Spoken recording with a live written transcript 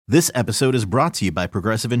This episode is brought to you by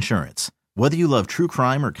Progressive Insurance. Whether you love true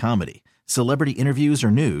crime or comedy, celebrity interviews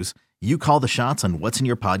or news, you call the shots on what's in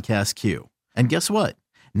your podcast queue. And guess what?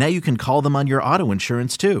 Now you can call them on your auto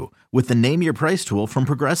insurance too with the Name Your Price tool from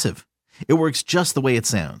Progressive. It works just the way it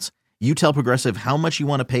sounds. You tell Progressive how much you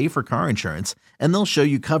want to pay for car insurance, and they'll show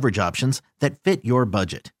you coverage options that fit your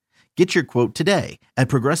budget. Get your quote today at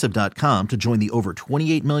Progressive.com to join the over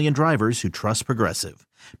 28 million drivers who trust Progressive.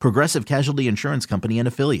 Progressive Casualty Insurance Company and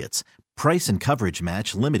Affiliates. Price and coverage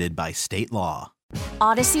match limited by state law.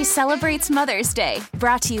 Odyssey celebrates Mother's Day,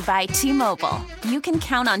 brought to you by T-Mobile. You can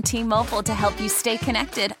count on T-Mobile to help you stay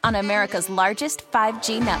connected on America's largest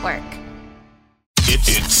 5G network.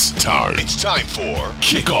 It's time. It's time for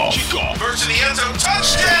Kickoff. First in the end zone,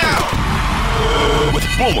 touchdown! With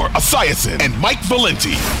Boomer Esiason and Mike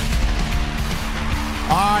Valenti.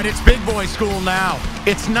 All right, it's big boy school now.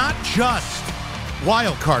 It's not just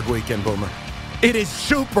Wild Card Weekend, Boomer. It is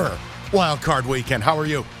Super Wild Card Weekend. How are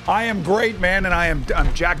you? I am great, man, and I'm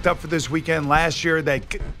jacked up for this weekend. Last year,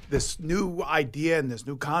 this new idea and this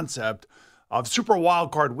new concept of Super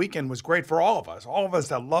Wild Card Weekend was great for all of us. All of us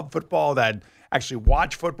that love football, that actually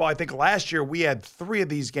watch football. I think last year we had 3 of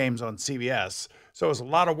these games on CBS, so it was a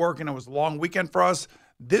lot of work and it was a long weekend for us.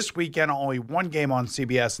 This weekend, only 1 game on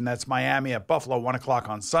CBS, and that's Miami at Buffalo, 1 o'clock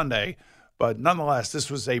on Sunday. But nonetheless,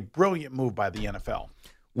 this was a brilliant move by the NFL.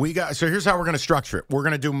 So here's how we're going to structure it. We're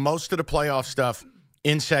going to do most of the playoff stuff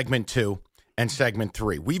in segment 2 and segment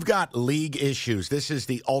 3. We've got league issues. This is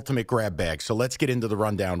the ultimate grab bag. So let's get into the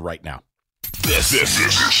rundown right now. This is the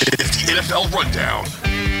NFL Rundown.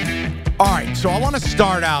 All right, so I want to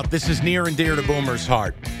start out. This is near and dear to Boomer's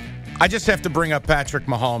heart. I just have to bring up Patrick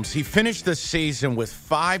Mahomes. He finished the season with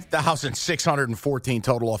 5,614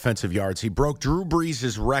 total offensive yards. He broke Drew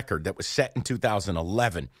Brees' record that was set in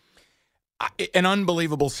 2011. An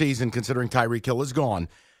unbelievable season considering Tyreek Hill is gone.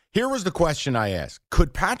 Here was the question I asked.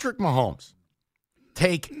 Could Patrick Mahomes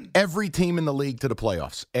take every team in the league to the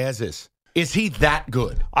playoffs as is? Is he that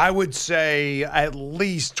good? I would say at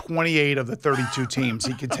least 28 of the 32 teams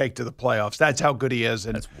he could take to the playoffs. That's how good he is.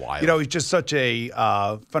 And, that's wild. You know, he's just such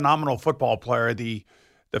a phenomenal football player. The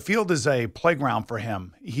field is a playground for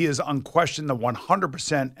him. He is unquestioned the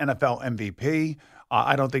 100% NFL MVP.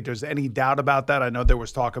 I don't think there's any doubt about that. I know there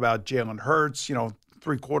was talk about Jalen Hurts,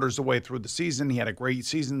 3/4 the way through the season. He had a great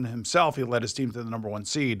season himself. He led his team to the number 1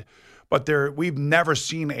 seed. But we've never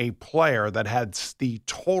seen a player that had the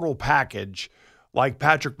total package like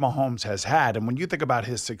Patrick Mahomes has had. And when you think about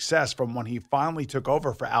his success from when he finally took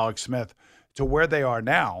over for Alex Smith to where they are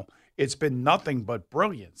now, it's been nothing but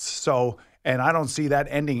brilliance. So, and I don't see that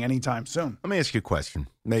ending anytime soon. Let me ask you a question.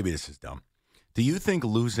 Maybe this is dumb. Do you think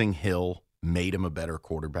losing Hill made him a better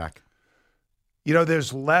quarterback?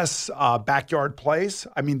 There's less backyard plays.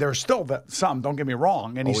 I mean, there's still some, don't get me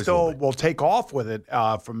wrong, and he still will take off with it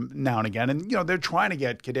from now and again. And, they're trying to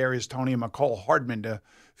get Kadarius Toney and McCole Hardman to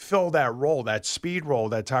fill that role, that speed role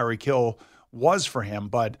that Tyreek Hill was for him.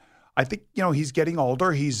 But I think, he's getting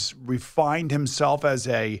older. He's refined himself as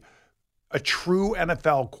a true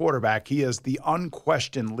NFL quarterback. He is the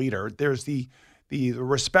unquestioned leader. There's the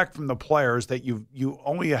respect from the players that you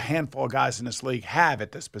only a handful of guys in this league have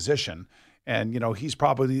at this position. And, he's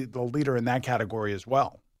probably the leader in that category as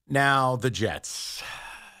well. Now, the Jets.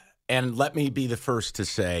 And let me be the first to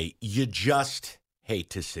say, you just hate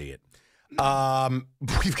to see it.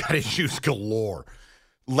 We've got issues galore.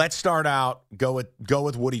 Let's start out, go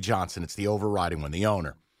with Woody Johnson. It's the overriding one, the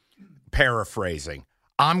owner. Paraphrasing,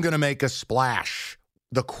 I'm going to make a splash.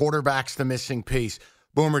 The quarterback's the missing piece.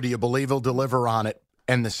 Boomer, do you believe he'll deliver on it?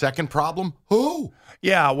 And the second problem, who?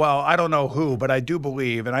 Yeah, well, I don't know who, but I do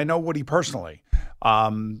believe, and I know Woody personally.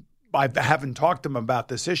 I haven't talked to him about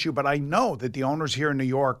this issue, but I know that the owners here in New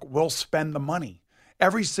York will spend the money.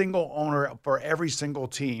 Every single owner for every single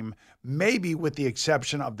team, maybe with the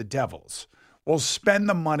exception of the Devils, will spend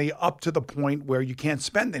the money up to the point where you can't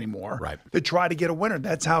spend anymore to try to get a winner.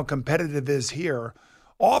 That's how competitive it is here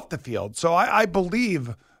off the field. So I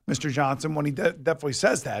believe Mr. Johnson when he definitely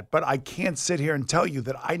says that, but I can't sit here and tell you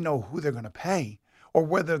that I know who they're going to pay or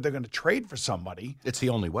whether they're going to trade for somebody. It's the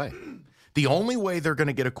only way. The only way they're going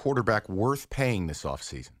to get a quarterback worth paying this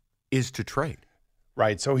offseason is to trade.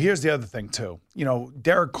 Right. So here's the other thing, too.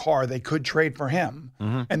 Derek Carr, they could trade for him,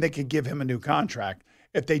 and they could give him a new contract.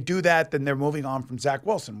 If they do that, then they're moving on from Zach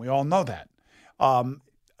Wilson. We all know that.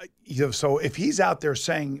 So if he's out there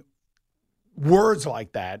saying words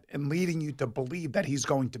like that and leading you to believe that he's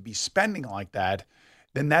going to be spending like that,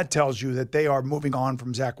 then that tells you that they are moving on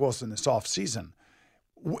from Zach Wilson this offseason.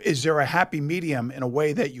 Is there a happy medium in a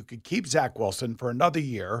way that you could keep Zach Wilson for another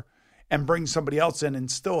year and bring somebody else in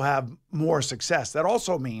and still have more success. That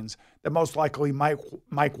also means that most likely Mike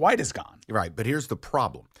White is gone. Right, but here's the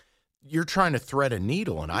problem. You're trying to thread a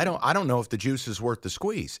needle, and I don't know if the juice is worth the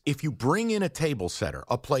squeeze. If you bring in a table setter,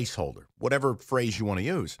 a placeholder, whatever phrase you want to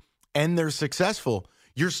use, and they're successful,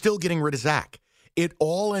 you're still getting rid of Zach. It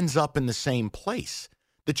all ends up in the same place.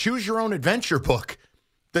 The Choose Your Own Adventure book,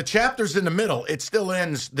 the chapter's in the middle. It still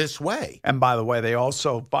ends this way. And by the way, they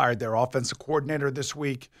also fired their offensive coordinator this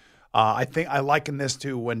week. I think I liken this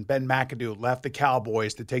to when Ben McAdoo left the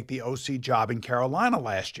Cowboys to take the OC job in Carolina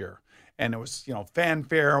last year. And it was,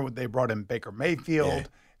 fanfare. They brought in Baker Mayfield. Yeah.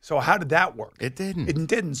 So how did that work? It didn't. It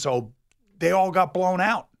didn't. So they all got blown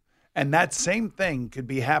out. And that same thing could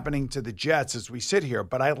be happening to the Jets as we sit here.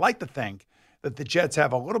 But I like to think that the Jets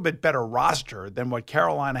have a little bit better roster than what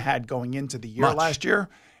Carolina had going into the year last year.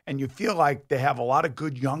 And you feel like they have a lot of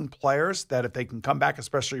good young players that if they can come back,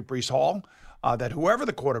 especially Breece Hall, that whoever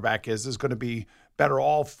the quarterback is going to be better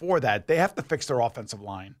all for that. They have to fix their offensive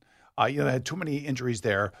line. They had too many injuries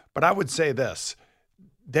there. But I would say this.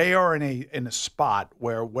 They are in a spot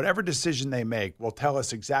where whatever decision they make will tell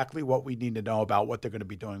us exactly what we need to know about what they're going to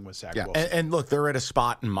be doing with Zach Wilson. And look, they're at a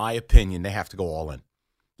spot, in my opinion, they have to go all in.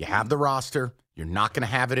 You have the roster. You're not going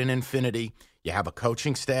to have it in infinity. You have a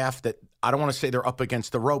coaching staff that I don't want to say they're up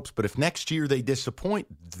against the ropes, but if next year they disappoint,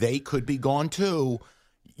 they could be gone too.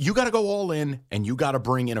 You got to go all in, and you got to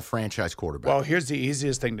bring in a franchise quarterback. Well, here's the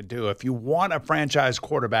easiest thing to do. If you want a franchise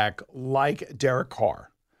quarterback like Derek Carr,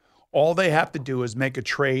 all they have to do is make a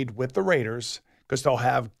trade with the Raiders because they'll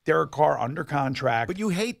have Derek Carr under contract. But you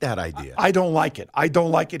hate that idea. I don't like it. I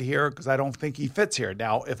don't like it here because I don't think he fits here.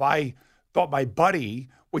 Now, if I thought my buddy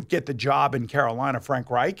would get the job in Carolina, Frank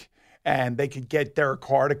Reich, and they could get Derek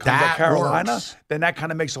Carr to come to Carolina, then that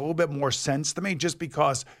kind of makes a little bit more sense to me just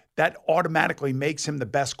because that automatically makes him the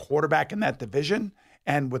best quarterback in that division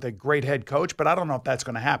and with a great head coach. But I don't know if that's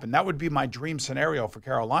going to happen. That would be my dream scenario for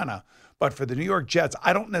Carolina. But for the New York Jets,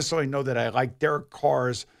 I don't necessarily know that I like Derek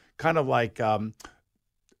Carr's kind of like, I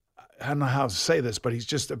don't know how to say this, but he's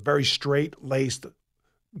just a very straight-laced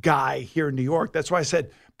guy here in New York. That's why I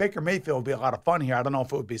said Baker Mayfield would be a lot of fun here. I don't know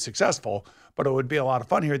if it would be successful, but it would be a lot of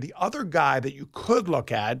fun here. The other guy that you could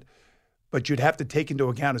look at, but you'd have to take into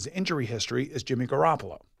account his injury history, is Jimmy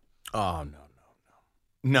Garoppolo. Oh,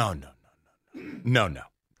 no.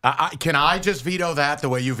 Can I just veto that the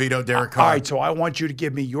way you vetoed Derek Carr? All right, so I want you to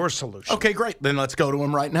give me your solution. Okay, great. Then let's go to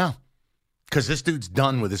him right now because this dude's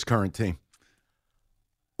done with his current team.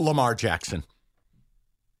 Lamar Jackson.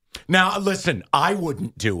 Now, listen, I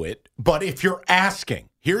wouldn't do it, but if you're asking,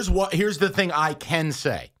 here's the thing I can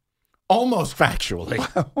say, almost factually,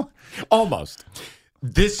 almost.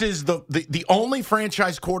 This is the only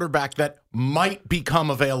franchise quarterback that might become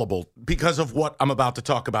available because of what I'm about to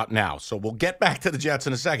talk about now. So we'll get back to the Jets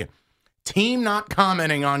in a second. Team not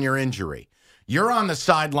commenting on your injury. You're on the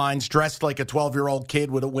sidelines dressed like a 12-year-old kid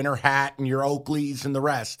with a winter hat and your Oakleys and the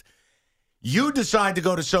rest. You decide to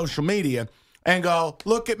go to social media and go,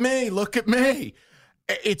 look at me.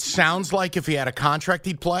 It sounds like if he had a contract,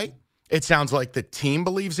 he'd play. It sounds like the team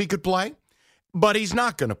believes he could play, but he's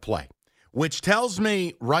not going to play. Which tells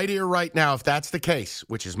me right here, right now, if that's the case,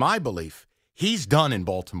 which is my belief, he's done in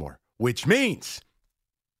Baltimore, which means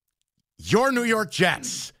your New York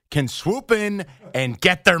Jets can swoop in and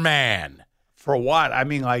get their man. For what? I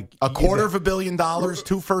mean, like $250 million,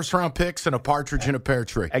 2 first-round picks, and a partridge in a pear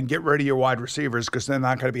tree. And get rid of your wide receivers because they're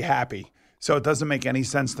not going to be happy. So it doesn't make any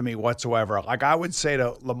sense to me whatsoever. Like I would say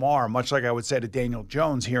to Lamar, much like I would say to Daniel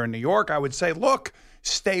Jones here in New York, I would say, look,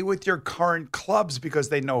 stay with your current clubs because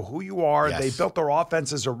they know who you are. Yes. They built their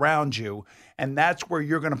offenses around you, and that's where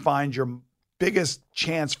you're going to find your biggest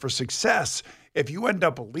chance for success. If you end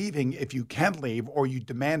up leaving, if you can leave, or you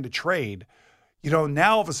demand a trade,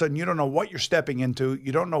 now all of a sudden you don't know what you're stepping into.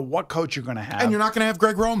 You don't know what coach you're going to have. And you're not going to have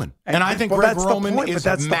Greg Roman. And I think Greg Roman is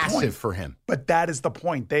massive for him. But that is the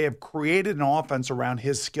point. They have created an offense around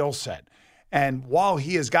his skill set. And while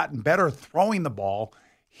he has gotten better throwing the ball,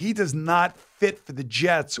 he does not fit for the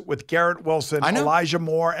Jets with Garrett Wilson, Elijah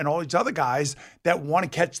Moore, and all these other guys that want to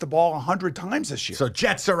catch the ball 100 times this year. So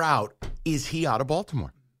Jets are out. Is he out of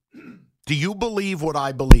Baltimore? Do you believe what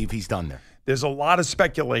I believe he's done there? There's a lot of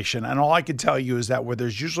speculation, and all I can tell you is that where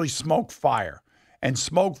there's usually smoke, fire. And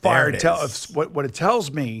smoke, fire, what it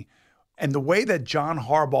tells me, and the way that John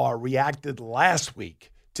Harbaugh reacted last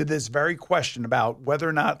week to this very question about whether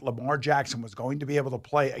or not Lamar Jackson was going to be able to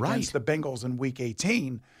play against the Bengals in Week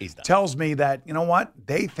 18 tells me that, you know what,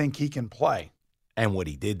 they think he can play. And what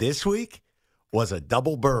he did this week was a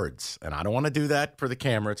double birds. And I don't want to do that for the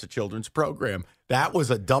camera. It's a children's program. That was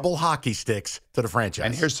a double hockey sticks to the franchise.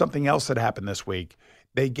 And here's something else that happened this week.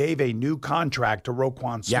 they gave a new contract to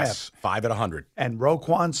Roquan Smith. Yes, 5 at 100. And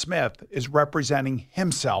Roquan Smith is representing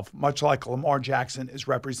himself, much like Lamar Jackson is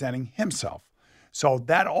representing himself. So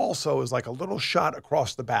that also is like a little shot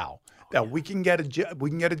across the bow that we can get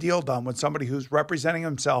a deal done with somebody who's representing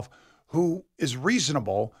himself, who is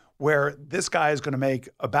reasonable, where this guy is going to make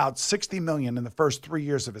about $60 million in the first 3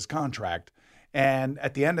 years of his contract. And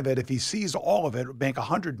at the end of it, if he sees all of it, make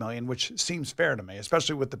 $100 million, which seems fair to me,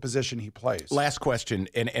 especially with the position he plays. Last question,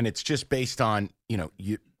 and it's just based on,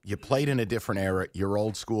 you played in a different era. You're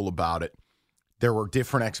old school about it. There were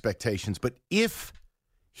different expectations. But if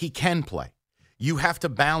he can play, you have to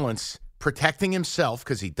balance protecting himself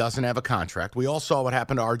because he doesn't have a contract. We all saw what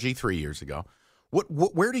happened to RG 3 years ago.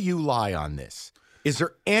 Where do you lie on this? Is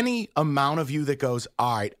there any amount of you that goes,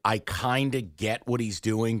 all right, I kind of get what he's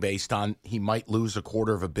doing based on he might lose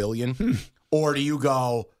 $250 million? Or do you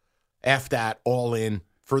go, F that, all in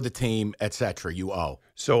for the team, et cetera, you owe?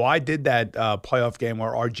 So I did that playoff game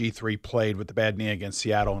where RG3 played with the bad knee against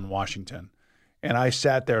Seattle and Washington. And I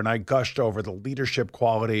sat there and I gushed over the leadership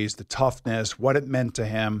qualities, the toughness, what it meant to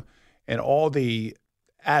him, and all the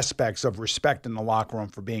aspects of respect in the locker room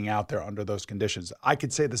for being out there under those conditions. I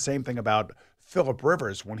could say the same thing about Phillip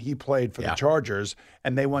Rivers when he played for the Chargers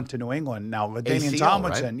and they went to New England. Now, LaDainian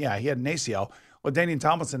Tomlinson, right? He had an ACL. LaDainian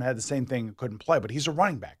Tomlinson had the same thing, couldn't play, but he's a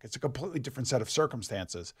running back. It's a completely different set of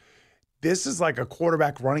circumstances. This is like a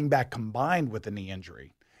quarterback, running back combined with a knee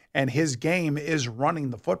injury. And his game is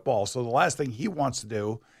running the football. So the last thing he wants to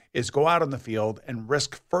do is go out on the field and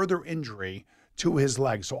risk further injury to his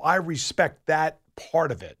leg. So I respect that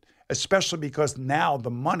part of it, especially because now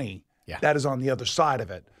the money that is on the other side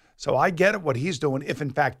of it. So I get it what he's doing, if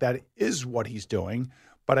in fact that is what he's doing.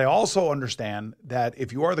 But I also understand that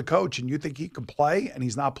if you are the coach and you think he can play and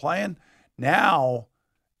he's not playing, now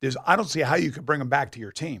I don't see how you could bring him back to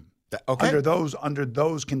your team. Okay. Under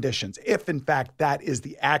those conditions, if in fact that is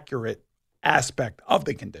the accurate aspect of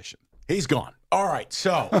the condition. He's gone. All right,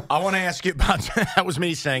 so I want to ask you about – that was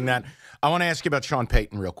me saying that. I want to ask you about Sean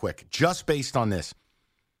Payton real quick, just based on this.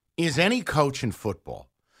 Is any coach in football,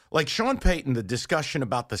 like Sean Payton, the discussion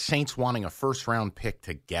about the Saints wanting a first-round pick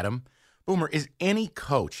to get him, Boomer, is any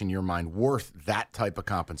coach in your mind worth that type of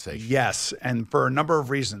compensation? Yes, and for a number of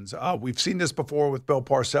reasons. We've seen this before with Bill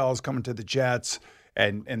Parcells coming to the Jets.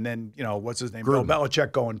 And then, what's his name? Gruden. Bill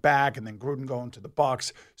Belichick going back, and then Gruden going to the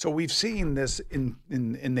Bucs. So we've seen this in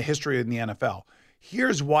the history of the NFL.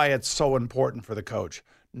 Here's why it's so important for the coach.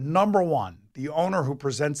 Number one, the owner who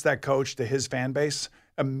presents that coach to his fan base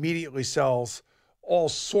immediately sells all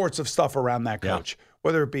sorts of stuff around that coach,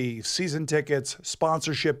 whether it be season tickets,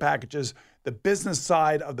 sponsorship packages. The business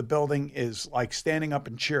side of the building is like standing up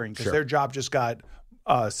and cheering because their job just got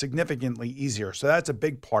significantly easier. So that's a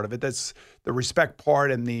big part of it. That's the respect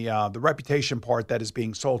part and the reputation part that is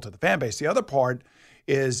being sold to the fan base. The other part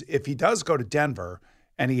is if he does go to Denver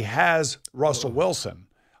and he has Russell Wilson,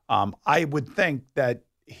 I would think that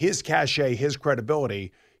his cachet, his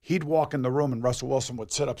credibility, he'd walk in the room and Russell Wilson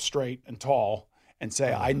would sit up straight and tall and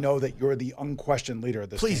say, I know that you're the unquestioned leader of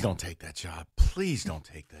this team. Please don't take that job. Please don't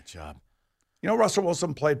take that job. Russell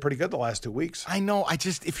Wilson played pretty good the last 2 weeks. I know.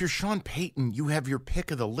 If you're Sean Payton, you have your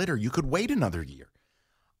pick of the litter. You could wait another year.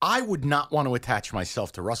 I would not want to attach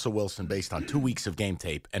myself to Russell Wilson based on 2 weeks of game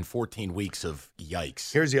tape and 14 weeks of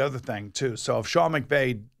yikes. Here's the other thing, too. So if Sean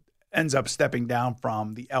McVay ends up stepping down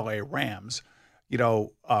from the L.A. Rams,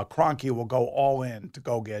 Kroenke will go all in to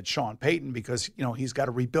go get Sean Payton because, he's got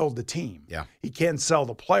to rebuild the team. Yeah. He can't sell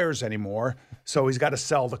the players anymore, so he's got to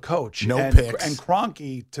sell the coach. No picks. And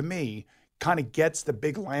Kroenke, to me, kind of gets the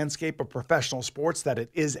big landscape of professional sports that it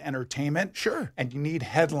is entertainment. Sure. And you need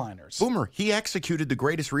headliners. Boomer, he executed the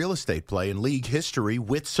greatest real estate play in league history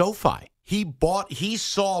with SoFi. He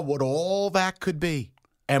saw what all that could be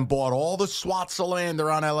and bought all the swaths of land there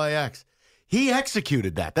on LAX. He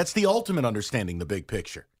executed that. That's the ultimate understanding the big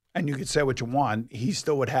picture. And you could say what you want. He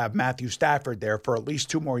still would have Matthew Stafford there for at least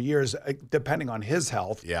 2 more years, depending on his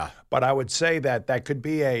health. Yeah. But I would say that could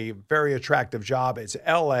be a very attractive job. It's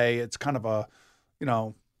L.A. It's kind of a,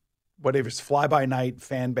 whatever, it's fly-by-night,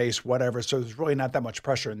 fan base, whatever. So there's really not that much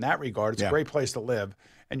pressure in that regard. It's a great place to live.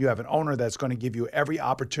 And you have an owner that's going to give you every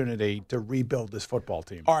opportunity to rebuild this football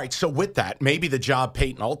team. All right, so with that, maybe the job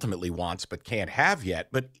Payton ultimately wants but can't have yet.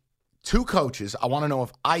 But 2 coaches, I want to know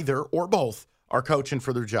if either or both are coaching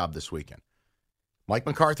for their job this weekend. Mike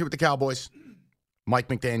McCarthy with the Cowboys, Mike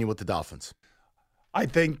McDaniel with the Dolphins. I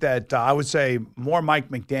think that I would say more Mike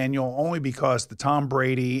McDaniel only because the Tom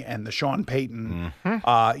Brady and the Sean Payton,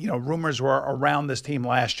 rumors were around this team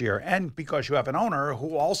last year. And because you have an owner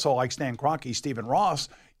who also, like Stan Kroenke, Stephen Ross,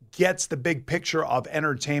 gets the big picture of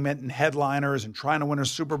entertainment and headliners and trying to win a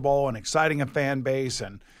Super Bowl and exciting a fan base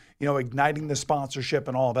and, igniting the sponsorship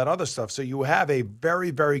and all that other stuff. So you have a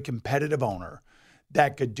very, very competitive owner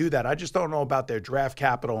that could do that. I just don't know about their draft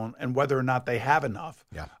capital and whether or not they have enough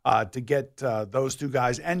to get those two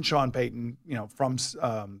guys and Sean Payton, from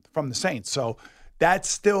the Saints. So that's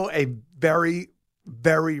still a very,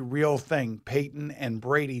 very real thing, Peyton and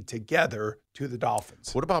Brady together to the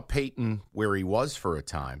Dolphins. What about Peyton where he was for a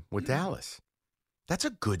time with Dallas? That's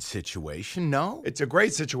a good situation, no? It's a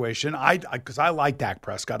great situation. Because I like Dak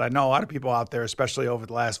Prescott. I know a lot of people out there, especially over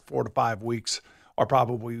the last 4 to 5 weeks, are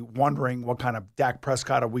probably wondering what kind of Dak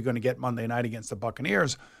Prescott are we going to get Monday night against the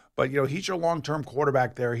Buccaneers. But, he's your long-term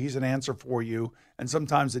quarterback there. He's an answer for you. And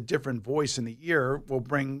sometimes a different voice in the ear will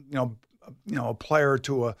bring, a player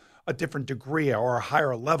to a different degree or a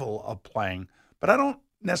higher level of playing. But I don't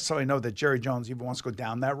necessarily know that Jerry Jones even wants to go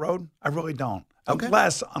down that road. I really don't. Okay.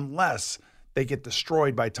 Unless they get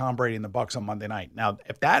destroyed by Tom Brady and the Bucs on Monday night. Now,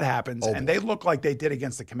 if that happens and they look like they did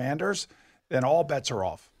against the Commanders, then all bets are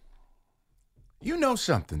off. You know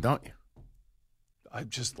something, don't you? I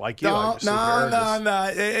just like you. No.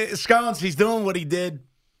 Scones, he's doing what he did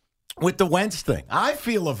with the Wentz thing. I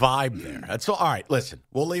feel a vibe there. That's all right. Listen,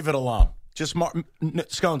 we'll leave it alone. Just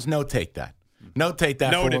Scones, notate that. Notate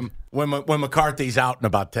that Noted. For when McCarthy's out in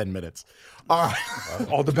about 10 minutes. All right.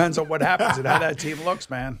 All depends on what happens and how that team looks,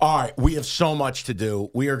 man. All right. We have so much to do.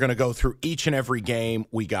 We are going to go through each and every game.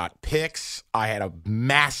 We got picks. I had a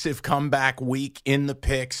massive comeback week in the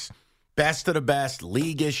picks. Best of the best,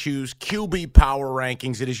 league issues, QB power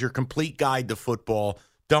rankings. It is your complete guide to football.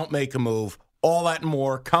 Don't make a move. All that and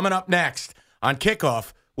more coming up next on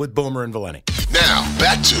Kickoff with Boomer and Valenti. Now,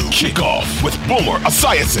 back to Kickoff with Boomer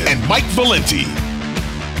Esiason and Mike Valenti.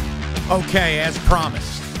 Okay, as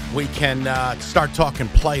promised, we can start talking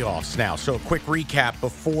playoffs now. So a quick recap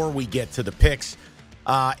before we get to the picks.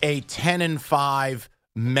 A 10-5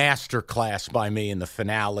 masterclass by me in the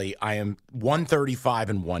finale. I am 135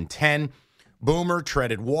 and 110. Boomer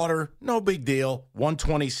treaded water. No big deal.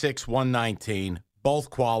 126, 119. Both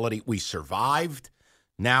quality. We survived.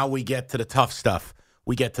 Now we get to the tough stuff.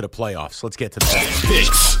 We get to the playoffs. Let's get to the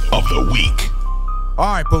picks of the week.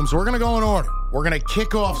 All right, Boom. So we're going to go in order. We're going to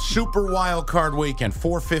kick off Super Wild Card Weekend,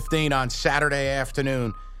 4:15 on Saturday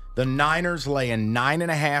afternoon. The Niners laying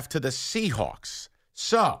 9.5 to the Seahawks.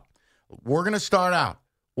 So we're going to start out.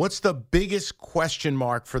 What's the biggest question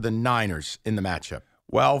mark for the Niners in the matchup?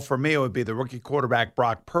 Well, for me, it would be the rookie quarterback,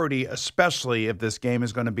 Brock Purdy, especially if this game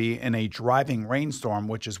is going to be in a driving rainstorm,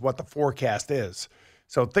 which is what the forecast is.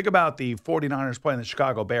 So think about the 49ers playing the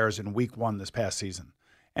Chicago Bears in week 1 this past season.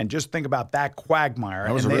 And just think about that quagmire.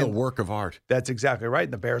 That was a real work of art. That's exactly right.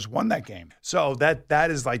 The Bears won that game. So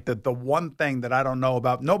that is like the one thing that I don't know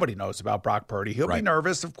about. Nobody knows about Brock Purdy. He'll be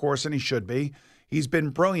nervous, of course, and he should be. He's been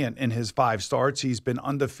brilliant in his 5 starts. He's been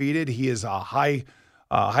undefeated. He is a high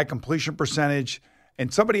completion percentage.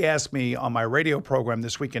 And somebody asked me on my radio program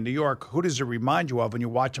this week in New York, who does it remind you of when you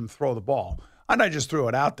watch him throw the ball? And I just threw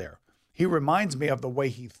it out there. He reminds me of the way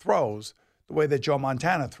he throws, the way that Joe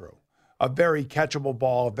Montana threw. A very catchable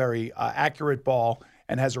ball, a very accurate ball,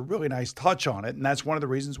 and has a really nice touch on it. And that's one of the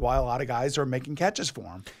reasons why a lot of guys are making catches for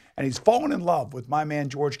him. And he's fallen in love with my man,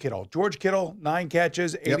 George Kittle. George Kittle, 9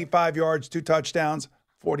 catches, 85 yards, 2 touchdowns,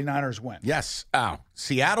 49ers win. Yes.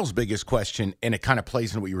 Seattle's biggest question, and it kind of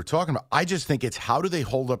plays into what you were talking about, I just think it's how do they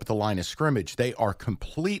hold up at the line of scrimmage? They are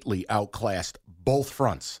completely outclassed both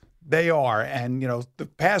fronts. They are. And, the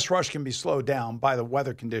pass rush can be slowed down by the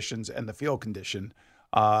weather conditions and the field condition.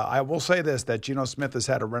 I will say this, that Geno Smith has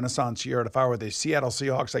had a renaissance year. And if I were the Seattle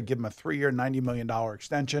Seahawks, I'd give him a 3-year, $90 million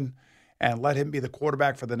extension and let him be the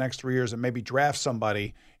quarterback for the next 3 years and maybe draft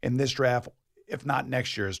somebody in this draft, if not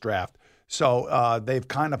next year's draft. So they've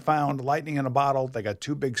kind of found lightning in a bottle. They got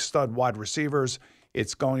 2 big stud wide receivers.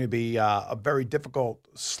 It's going to be a very difficult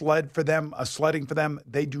sledding for them.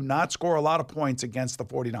 They do not score a lot of points against the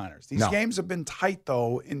 49ers. These games have been tight,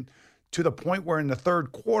 though, to the point where in the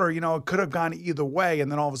third quarter, it could have gone either way,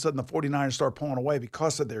 and then all of a sudden the 49ers start pulling away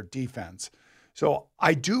because of their defense. So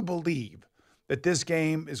I do believe that this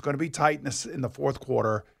game is going to be tight in the fourth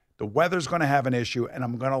quarter. The weather's going to have an issue, and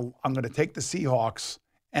I'm going to take the Seahawks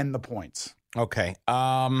and the points. Okay.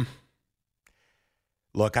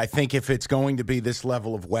 Look, I think if it's going to be this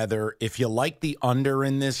level of weather, if you like the under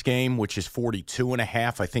in this game, which is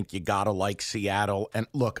 42.5, I think you got to like Seattle. And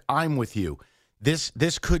look, I'm with you.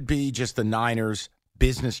 This could be just the Niners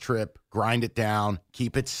business trip, grind it down,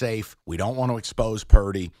 keep it safe. We don't want to expose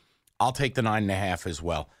Purdy. I'll take the 9.5 as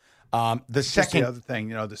well. The other thing,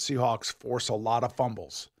 the Seahawks force a lot of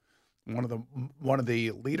fumbles one of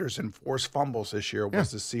the leaders in forced fumbles this year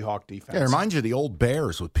was the Seahawk defense. Yeah, it reminds you of the old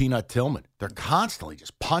Bears with Peanut Tillman. They're constantly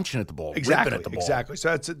just punching at the ball, ripping at the ball. Exactly.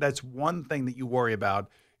 So that's one thing that you worry about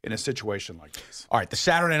in a situation like this. All right, the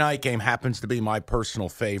Saturday night game happens to be my personal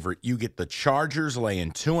favorite. You get the Chargers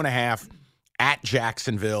laying 2.5 at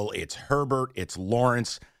Jacksonville. It's Herbert. It's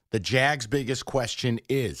Lawrence. The Jags' biggest question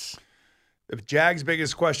is? The Jags'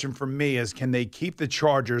 biggest question for me is, can they keep the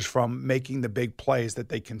Chargers from making the big plays that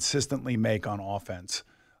they consistently make on offense?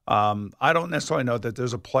 I don't necessarily know that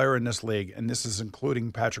there's a player in this league, and this is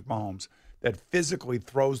including Patrick Mahomes, that physically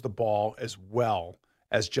throws the ball as well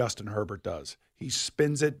as Justin Herbert does. He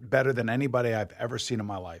spins it better than anybody I've ever seen in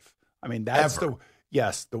my life. I mean, that's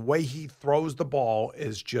the way he throws the ball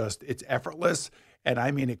is just, it's effortless. And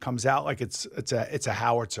I mean, it comes out like it's a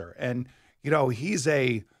howitzer. And, he's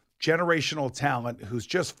a generational talent who's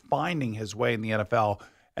just finding his way in the NFL.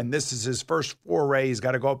 And this is his first foray. He's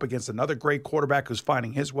got to go up against another great quarterback who's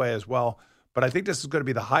finding his way as well. But I think this is going to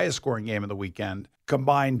be the highest scoring game of the weekend,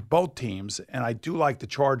 combined both teams. And I do like the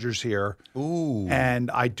Chargers here. Ooh.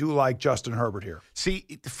 And I do like Justin Herbert here.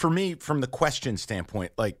 See, for me, from the question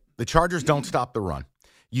standpoint, like the Chargers don't stop the run.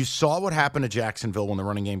 You saw what happened to Jacksonville when the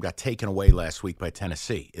running game got taken away last week by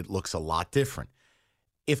Tennessee. It looks a lot different.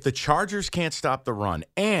 If the Chargers can't stop the run,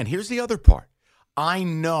 and here's the other part. I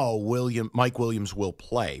know Mike Williams will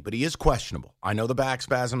play, but he is questionable. I know the back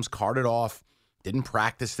spasms, carted off, didn't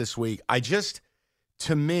practice this week. I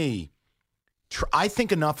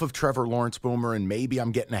think enough of Trevor Lawrence, Boomer, and maybe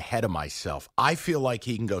I'm getting ahead of myself. I feel like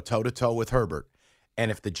he can go toe-to-toe with Herbert.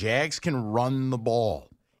 And if the Jags can run the ball,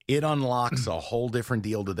 it unlocks a whole different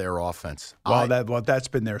deal to their offense. That's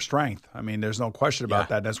been their strength. I mean, there's no question about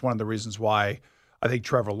that. That's one of the reasons why I think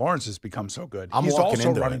Trevor Lawrence has become so good. He's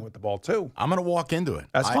also running with the ball, too. I'm going to walk into it.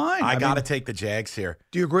 That's fine. I got to take the Jags here.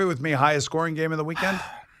 Do you agree with me? Highest scoring game of the weekend?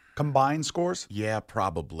 Combined scores? Yeah,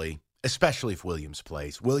 probably, especially if Williams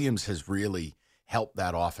plays. Williams has really helped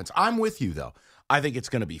that offense. I'm with you, though. I think it's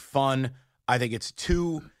going to be fun. I think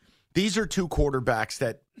these are two quarterbacks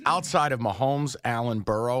that outside of Mahomes, Allen,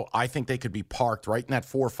 Burrow, I think they could be parked right in that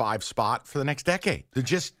 4 or 5 spot for the next decade.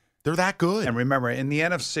 They're that good. And remember, in the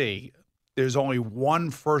NFC, there's only one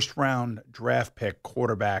first-round draft pick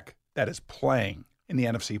quarterback that is playing in the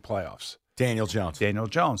NFC playoffs. Daniel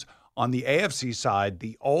Jones. On the AFC side,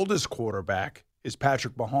 the oldest quarterback is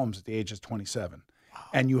Patrick Mahomes at the age of 27. Wow.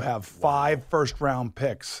 And you have 5 first-round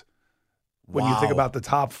picks when you think about the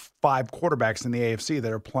top 5 quarterbacks in the AFC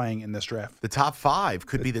that are playing in this draft. The top 5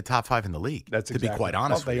 could be the top 5 in the league. That's exactly. To be quite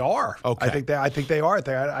honest. Well, they are. Okay. I think they are.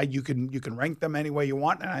 You can rank them any way you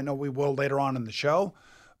want, and I know we will later on in the show.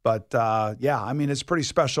 But, I mean, it's pretty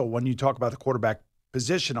special when you talk about the quarterback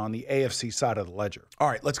position on the AFC side of the ledger. All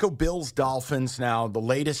right, let's go Bills-Dolphins now. The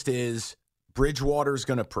latest is Bridgewater's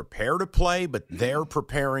going to prepare to play, but they're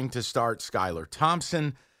preparing to start Skylar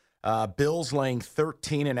Thompson. Bills laying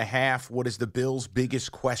 13.5. What is the Bills'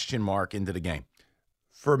 biggest question mark into the game?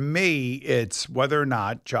 For me, it's whether or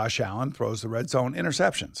not Josh Allen throws the red zone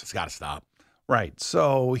interceptions. It's got to stop. Right.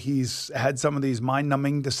 So he's had some of these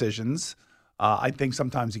mind-numbing decisions. I think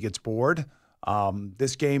sometimes he gets bored.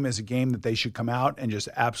 This game is a game that they should come out and just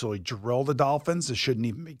absolutely drill the Dolphins. It shouldn't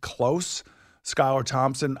even be close. Skylar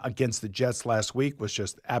Thompson against the Jets last week was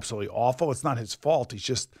just absolutely awful. It's not his fault. He's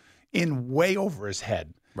just in way over his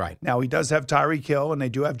head. Right. Now, he does have Tyreek Hill, and they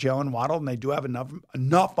do have Jalen Waddle, and they do have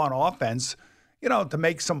enough on offense, to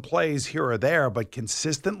make some plays here or there, but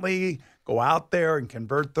consistently go out there and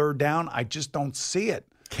convert third down, I just don't see it.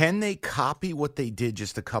 Can they copy what they did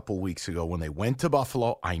just a couple weeks ago when they went to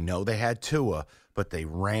Buffalo? I know they had Tua, but they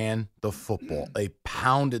ran the football. They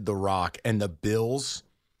pounded the rock, and the Bills,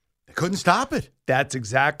 they couldn't stop it. That's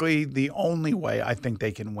exactly the only way I think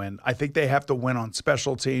they can win. I think they have to win on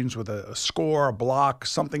special teams with a score, a block,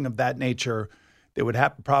 something of that nature. They would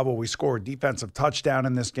have to probably score a defensive touchdown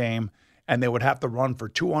in this game, and they would have to run for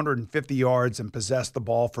 250 yards and possess the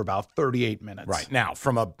ball for about 38 minutes. Right. Now,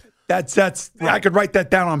 from a That's I could write that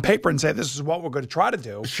down on paper and say this is what we're going to try to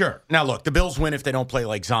do. Sure. Now, look, the Bills win if they don't play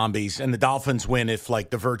like zombies, and the Dolphins win if, like,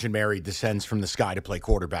 the Virgin Mary descends from the sky to play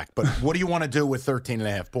quarterback. But what do you want to do with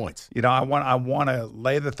 13.5 points? I want to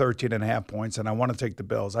lay the 13.5 points, and I want to take the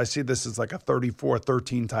Bills. I see this as like a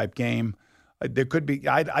 34-13 type game. There could be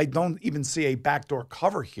I don't even see a backdoor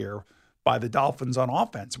cover here by the Dolphins on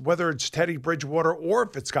offense, whether it's Teddy Bridgewater or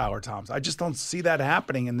if it's Skylar Thompson. I just don't see that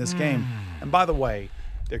happening in this game. And by the way,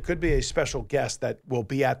 there could be a special guest that will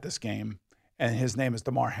be at this game, and his name is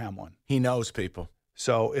Damar Hamlin. He knows people.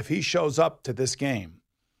 So if he shows up to this game,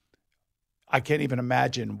 I can't even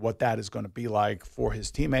imagine what that is going to be like for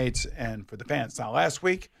his teammates and for the fans. Now, last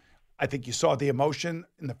week, I think you saw the emotion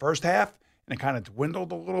in the first half, and it kind of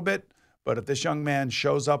dwindled a little bit. But if this young man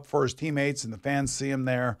shows up for his teammates and the fans see him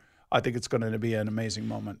there, I think it's going to be an amazing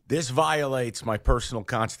moment. This violates my personal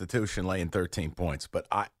constitution, laying 13 points. But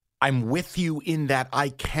I'm with you in that I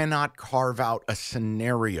cannot carve out a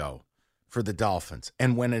scenario for the Dolphins.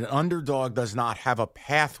 And when an underdog does not have a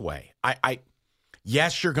pathway,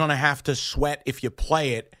 yes, you're going to have to sweat if you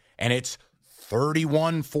play it, and it's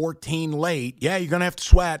 31-14 late. Yeah, you're going to have to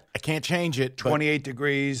sweat. I can't change it. 28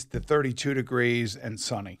 degrees to 32 degrees and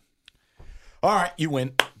sunny. All right, you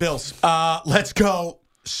win. Bills. Let's go.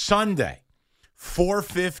 Sunday,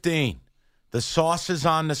 4:15. The sauce is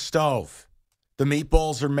on the stove. The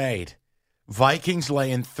meatballs are made. Vikings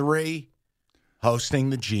laying 3,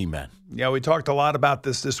 hosting the G-Men. Yeah, we talked a lot about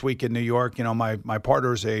this week in New York. You know, my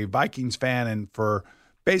partner's a Vikings fan, and for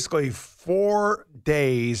basically 4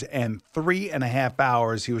 days and 3.5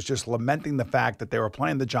 hours, he was just lamenting the fact that they were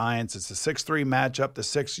playing the Giants. It's a 6-3 matchup. The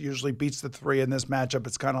 6 usually beats the 3 in this matchup.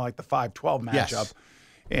 It's kind of like the 5-12 matchup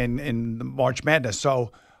in the March Madness.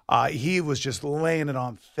 So he was just laying it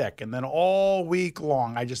on thick. And then all week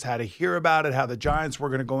long, I just had to hear about it, how the Giants were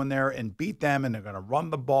going to go in there and beat them, and they're going to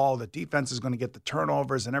run the ball. The defense is going to get the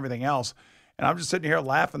turnovers and everything else. And I'm just sitting here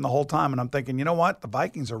laughing the whole time, and I'm thinking, you know what? The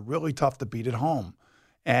Vikings are really tough to beat at home.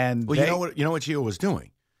 And you know what Gio was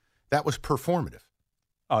doing? That was performative.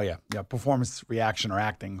 Oh, yeah. Performance, reaction, or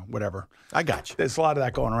acting, whatever. I got you. There's a lot of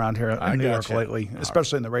that going around here in New York lately,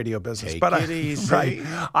 especially in the radio business. Take it easy. Right,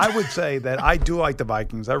 I would say that I do like the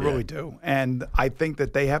Vikings. I really do. And I think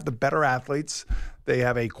that they have the better athletes. They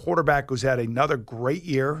have a quarterback who's had another great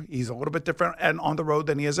year. He's a little bit different and on the road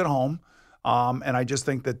than he is at home. And I just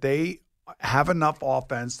think that they have enough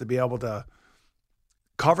offense to be able to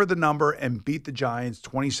cover the number and beat the Giants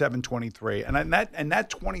 27-23. And that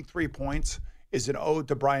 23 points is an ode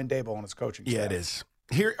to Brian Daboll and his coaching staff. Yeah, it is.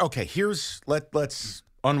 Let's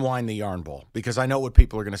unwind the yarn ball, because I know what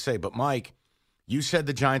people are going to say. But, Mike, you said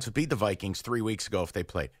the Giants would beat the Vikings 3 weeks ago if they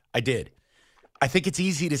played. I did. I think it's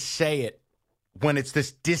easy to say it when it's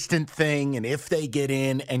this distant thing and if they get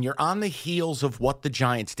in, and you're on the heels of what the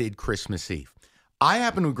Giants did Christmas Eve. I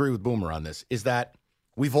happen to agree with Boomer on this, is that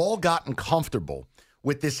we've all gotten comfortable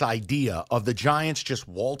with this idea of the Giants just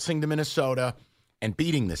waltzing to Minnesota and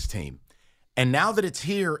beating this team. And now that it's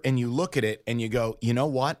here and you look at it and you go, you know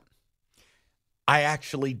what? I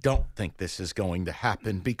actually don't think this is going to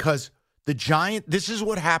happen, because this is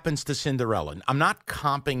what happens to Cinderella. I'm not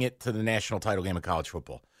comping it to the national title game of college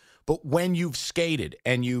football, but when you've skated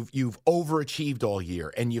and you've overachieved all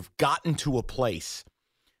year and you've gotten to a place,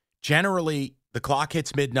 generally the clock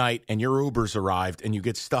hits midnight and your Uber's arrived and you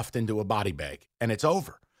get stuffed into a body bag and it's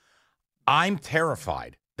over. I'm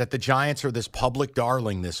terrified that the Giants are this public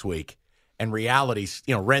darling this week, and reality's,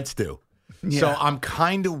 rent's due. Yeah. So I'm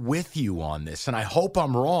kind of with you on this, and I hope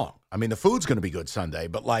I'm wrong. I mean, the food's going to be good Sunday,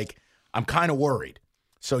 but, I'm kind of worried.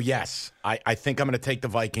 So, yes, I think I'm going to take the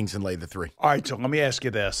Vikings and lay the 3. All right, so let me ask you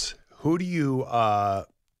this. Who do you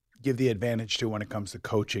give the advantage to when it comes to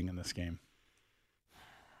coaching in this game?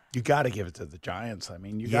 You got to give it to the Giants. I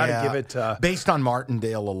mean, you got to give it to... Based on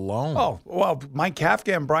Martindale alone. Oh, well, Mike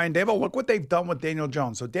Kafka and Brian Daboll, look what they've done with Daniel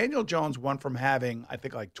Jones. So Daniel Jones went from having, I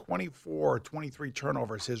think, 24 or 23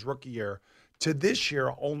 turnovers his rookie year to this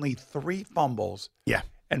year only 3 fumbles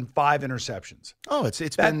and 5 interceptions. Oh,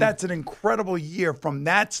 that's an incredible year from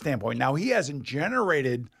that standpoint. Now, he hasn't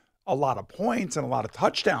generated a lot of points and a lot of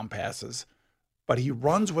touchdown passes, but he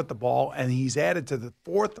runs with the ball, and he's added to the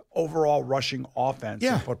 4th overall rushing offense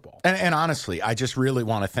in football. And honestly, I just really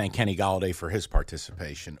want to thank Kenny Golladay for his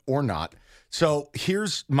participation, or not. So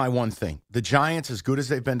here's my one thing. The Giants, as good as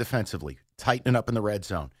they've been defensively, tightening up in the red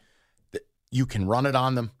zone, you can run it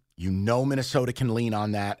on them. You know Minnesota can lean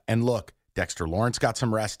on that. And look, Dexter Lawrence got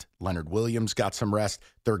some rest. Leonard Williams got some rest.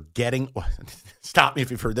 They're getting – stop me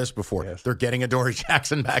if you've heard this before. Yes. They're getting Adoree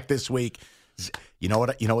Jackson back this week. You know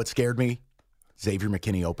what scared me? Xavier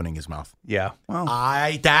McKinney opening his mouth. Yeah. Well,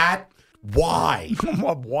 why?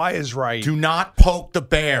 Why is right. Do not poke the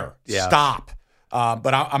bear. Yeah. Stop.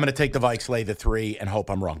 But I'm going to take the Vikes, lay the 3, and hope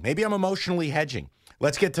I'm wrong. Maybe I'm emotionally hedging.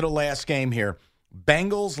 Let's get to the last game here.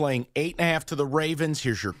 Bengals laying 8.5 to the Ravens.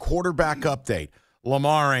 Here's your quarterback update.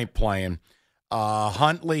 Lamar ain't playing.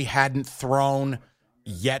 Huntley hadn't thrown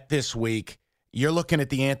yet this week. You're looking at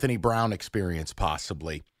the Anthony Brown experience,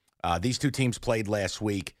 possibly. These two teams played last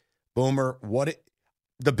week. Boomer,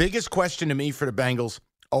 the biggest question to me for the Bengals,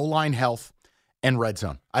 O-line health and red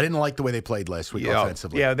zone. I didn't like the way they played last week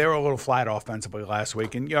offensively. Yeah, they were a little flat offensively last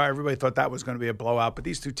week. And, everybody thought that was going to be a blowout. But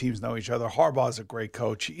these two teams know each other. Harbaugh's a great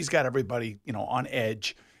coach. He's got everybody, on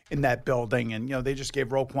edge in that building. And, they just gave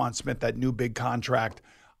Roquan Smith that new big contract.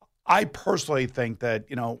 I personally think that,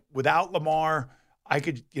 without Lamar, I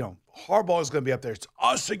could, Harbaugh is going to be up there. It's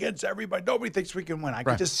us against everybody. Nobody thinks we can win. I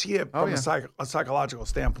could just see it from a psychological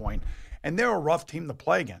standpoint. And they're a rough team to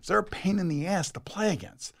play against. They're a pain in the ass to play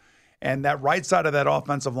against. And that right side of that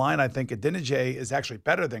offensive line, I think Adeniji is actually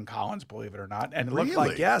better than Collins, believe it or not. And it looked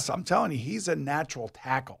like, yes, I'm telling you, he's a natural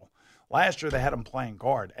tackle. Last year they had him playing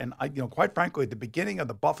guard. And, quite frankly, at the beginning of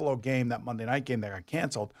the Buffalo game, that Monday night game that got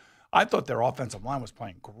canceled, I thought their offensive line was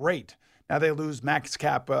playing great. Now they lose Alex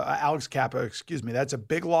Kappa, That's a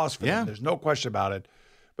big loss for them. There's no question about it.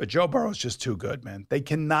 But Joe Burrow's just too good, man. They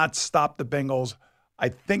cannot stop the Bengals. I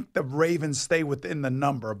think the Ravens stay within the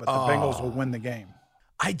number, but the Bengals will win the game.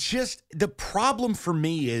 The problem for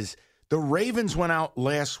me is the Ravens went out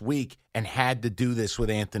last week and had to do this with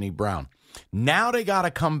Anthony Brown. Now they got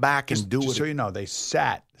to come back and do it. So you know, they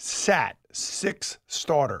sat 6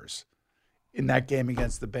 starters in that game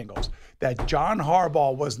against the Bengals. That John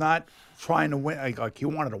Harbaugh was not trying to win. Like he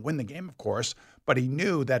wanted to win the game, of course, but he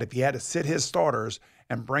knew that if he had to sit his starters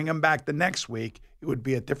and bring them back the next week, it would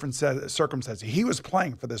be a different set of circumstances. He was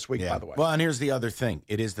playing for this week, by the way. Well, and here's the other thing.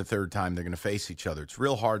 It is the third time they're going to face each other. It's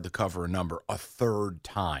real hard to cover a number a third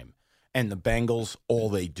time. And the Bengals, all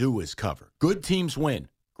they do is cover. Good teams win.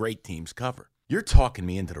 Great teams cover. You're talking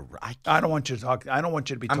me into the right. I don't want you to talk. I don't want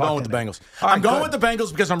you to be talking. I'm going with the Bengals. I'm going with the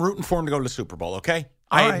Bengals because I'm rooting for them to go to the Super Bowl, okay?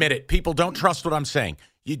 I admit it. People don't trust what I'm saying.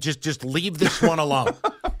 You just leave this one alone.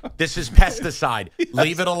 This is pesticide.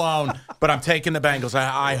 Leave it alone. But I'm taking the Bengals.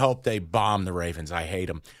 I hope they bomb the Ravens. I hate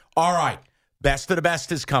them. All right. Best of the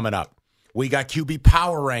best is coming up. We got QB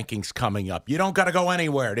power rankings coming up. You don't got to go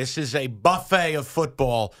anywhere. This is a buffet of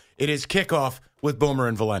football. It is Kickoff with Boomer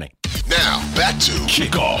and Valenti. Now, back to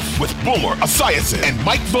Kickoff with Boomer Esiason and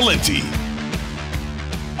Mike Valenti.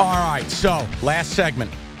 All right. So, last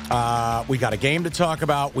segment. We got a game to talk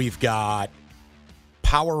about. We've got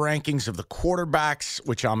power rankings of the quarterbacks,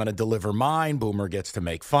 which I'm going to deliver mine. Boomer gets to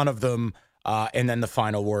make fun of them. And then the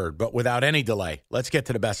final word. But without any delay, let's get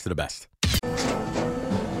to the best of the best.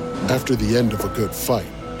 After the end of a good fight,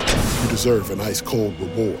 you deserve an ice-cold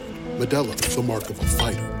reward. Modelo is the mark of a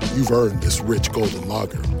fighter. You've earned this rich golden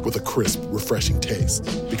lager with a crisp, refreshing taste.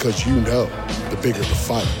 Because you know, the bigger the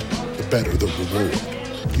fight, the better the reward.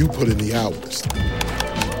 You put in the hours,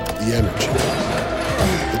 the energy,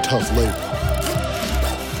 the tough labor.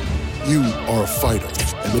 You are a fighter,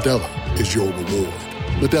 and Modelo is your reward.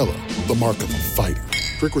 Modelo, the mark of a fighter.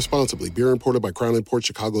 Drink responsibly. Beer imported by Crown Imports,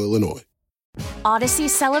 Chicago, Illinois. Odyssey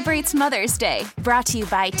celebrates Mother's Day, brought to you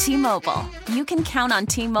by T-Mobile. You can count on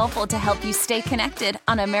T-Mobile to help you stay connected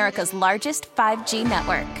on America's largest 5G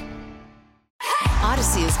network.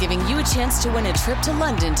 Odyssey is giving you a chance to win a trip to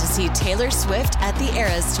London to see Taylor Swift at the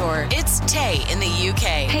Eras Tour. It's Tay in the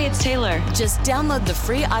UK. Hey, it's Taylor. Just download the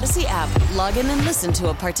free Odyssey app, log in and listen to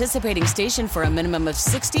a participating station for a minimum of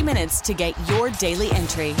 60 minutes to get your daily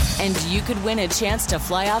entry. And you could win a chance to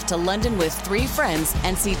fly off to London with 3 friends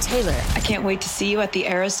and see Taylor. I can't wait to see you at the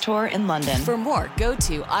Eras Tour in London. For more, go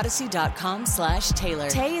to odyssey.com/Taylor.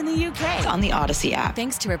 Tay in the UK. It's on the Odyssey app.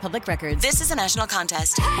 Thanks to Republic Records. This is a national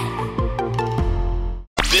contest.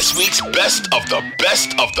 This week's best of the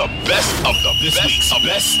best of the best of the best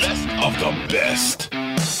of the best.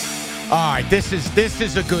 All right, this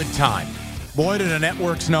is a good time. Boy, do the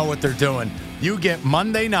networks know what they're doing. You get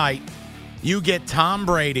Monday night, you get Tom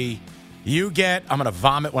Brady, you get, I'm going to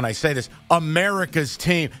vomit when I say this, America's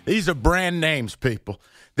team. These are brand names, people.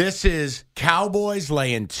 This is Cowboys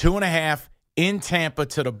laying 2.5 in Tampa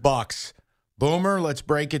to the Bucs. Boomer, let's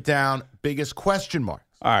break it down. Biggest question mark.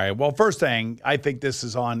 All right. Well, first thing, I think this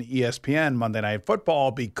is on ESPN Monday Night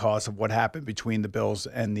Football because of what happened between the Bills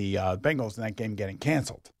and the Bengals and that game getting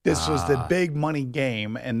canceled. This was the big money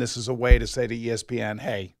game, and this is a way to say to ESPN,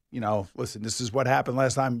 hey, listen, this is what happened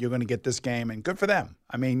last time. You're going to get this game, and good for them.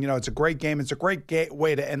 I mean, it's a great game. It's a great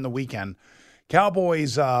way to end the weekend.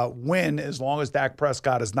 Cowboys win as long as Dak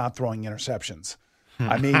Prescott is not throwing interceptions.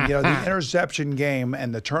 I mean, the interception game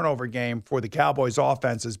and the turnover game for the Cowboys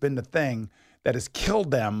offense has been the thing that has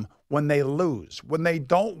killed them when they lose. When they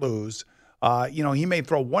don't lose, he may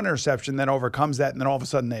throw one interception, then overcomes that, and then all of a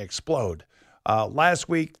sudden they explode. Last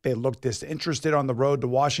week, they looked disinterested on the road to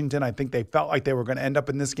Washington. I think they felt like they were going to end up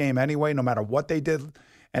in this game anyway, no matter what they did,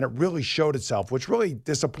 and it really showed itself, which really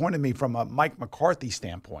disappointed me from a Mike McCarthy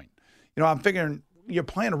standpoint. I'm figuring you're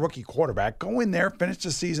playing a rookie quarterback. Go in there, finish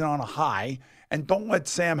the season on a high, and don't let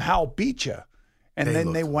Sam Howell beat you. And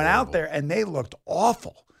then they went out there, and they looked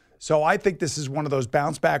awful. So I think this is one of those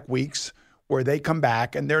bounce-back weeks where they come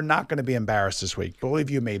back and they're not going to be embarrassed this week. Believe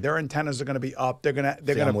you me, their antennas are going to be up.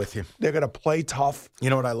 I'm with you. They're going to play tough. You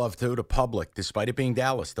know what I love too? The public, despite it being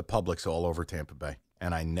Dallas, the public's all over Tampa Bay,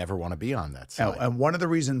 and I never want to be on that side. And one of the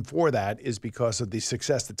reasons for that is because of the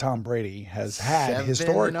success that Tom Brady has had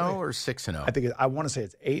historically. 7-0 or 6-0? I want to say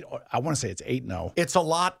it's 8. I want to say it's 8-0. It's a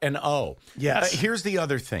lot and Yes. Here's the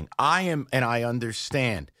other thing. I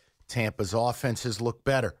understand Tampa's offenses look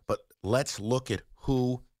better, but let's look at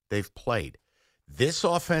who they've played. This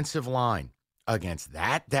offensive line against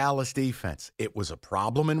that Dallas defense, it was a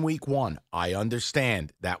problem in week 1. I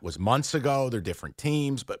understand that was months ago. They're different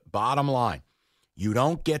teams, but bottom line, you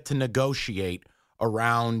don't get to negotiate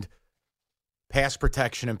around pass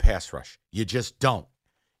protection and pass rush. You just don't.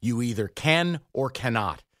 You either can or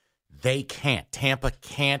cannot. They can't. Tampa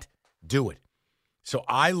can't do it. So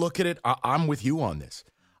I look at it. I'm with you on this.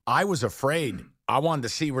 I was afraid. I wanted to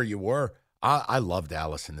see where you were. I love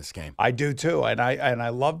Dallas in this game. I do too, and I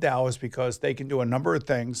love Dallas because they can do a number of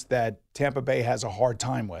things that Tampa Bay has a hard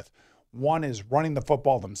time with. One is running the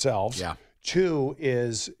football themselves. Yeah. 2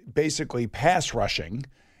 is basically pass rushing.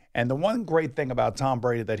 And the one great thing about Tom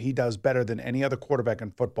Brady that he does better than any other quarterback in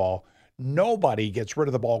football, nobody gets rid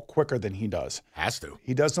of the ball quicker than he does. Has to.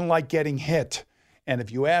 He doesn't like getting hit. And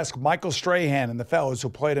if you ask Michael Strahan and the fellows who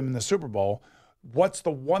played him in the Super Bowl, what's the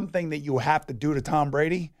one thing that you have to do to Tom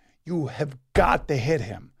Brady? You have got to hit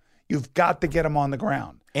him. You've got to get him on the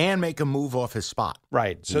ground. And make him move off his spot.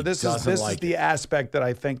 Right. So this is the aspect that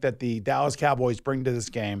I think that the Dallas Cowboys bring to this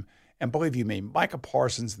game. And believe you me, Micah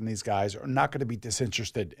Parsons and these guys are not going to be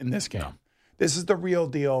disinterested in this game. No. This is the real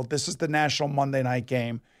deal. This is the national Monday night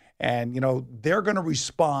game. And, they're going to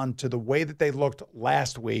respond to the way that they looked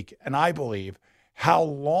last week. And I believe how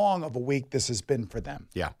long of a week this has been for them.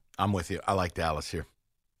 Yeah, I'm with you. I like Dallas here.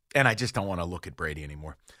 And I just don't want to look at Brady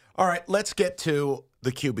anymore. All right, let's get to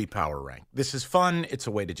the QB Power Rank. This is fun. It's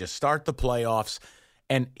a way to just start the playoffs.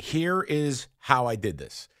 And here is how I did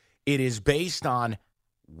this. It is based on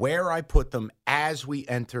where I put them as we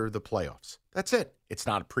enter the playoffs. That's it. It's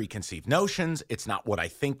not preconceived notions. It's not what I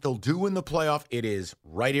think they'll do in the playoff. It is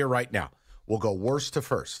right here, right now. We'll go worst to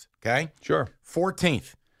first, okay? Sure.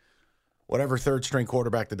 14th, whatever third-string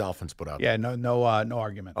quarterback the Dolphins put out there. Yeah, no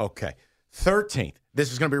argument. Okay. 13th,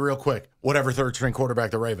 this is going to be real quick. Whatever third-string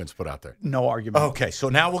quarterback the Ravens put out there. No argument. Okay, so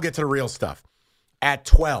now we'll get to the real stuff. At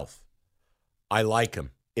 12th, I like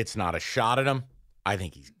him. It's not a shot at him. I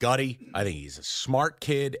think he's gutty. I think he's a smart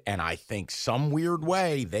kid, and I think some weird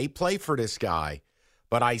way they play for this guy,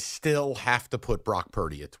 but I still have to put Brock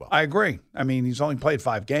Purdy at 12. I agree. I mean, he's only played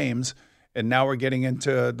 5 games, and now we're getting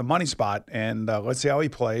into the money spot, and let's see how he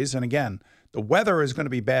plays. And again, the weather is going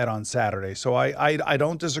to be bad on Saturday, so I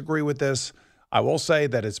don't disagree with this. I will say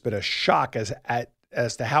that it's been a shock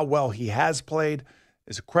as to how well he has played.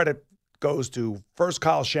 His credit goes to first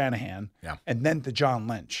Kyle Shanahan and then to John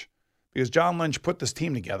Lynch, because John Lynch put this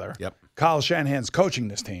team together. Yep. Kyle Shanahan's coaching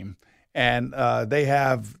this team, and they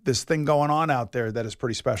have this thing going on out there that is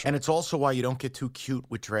pretty special. And it's also why you don't get too cute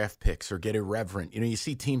with draft picks or get irreverent. You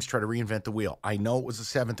see teams try to reinvent the wheel. I know it was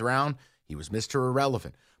the 7th round. He was Mr.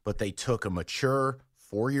 Irrelevant. But they took a mature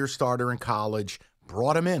 4-year starter in college,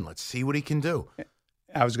 brought him in. Let's see what he can do.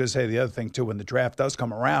 I was going to say the other thing, too, when the draft does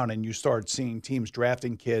come around and you start seeing teams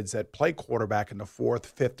drafting kids that play quarterback in the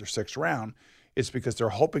 4th, 5th, or 6th round, it's because they're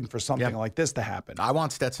hoping for something like this to happen. I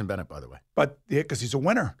want Stetson Bennett, by the way. But because he's a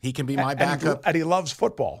winner. He can be my backup. And he loves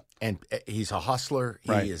football. And he's a hustler.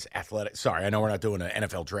 He is athletic. Sorry, I know we're not doing an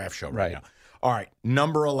NFL draft show right now. All right,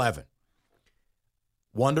 number 11.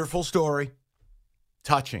 Wonderful story.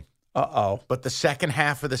 Touching. But the second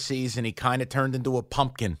half of the season, he kind of turned into a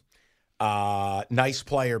pumpkin. Nice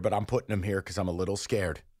player, but I'm putting him here because I'm a little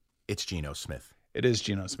scared. It's Geno Smith. It is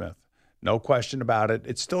Geno Smith. No question about it.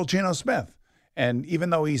 It's still Geno Smith. And even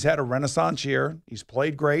though he's had a renaissance year, he's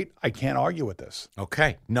played great. I can't argue with this.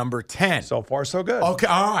 Okay. Number 10. So far, so good. Okay.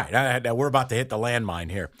 All right. We're about to hit the landmine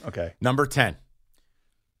here. Okay. Number 10.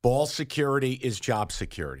 Ball security is job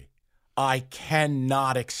security. I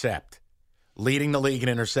cannot accept leading the league in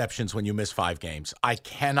interceptions when you miss 5 games. I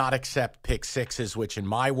cannot accept pick sixes, which in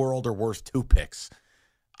my world are worth 2 picks.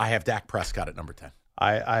 I have Dak Prescott at number 10.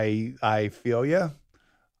 I feel you.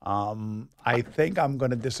 I think I'm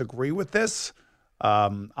going to disagree with this.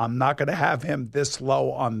 I'm not going to have him this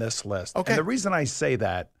low on this list. Okay. And the reason I say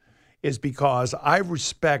that is because I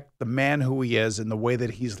respect the man who he is and the way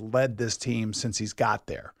that he's led this team since he's got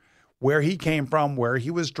there. Where he came from, where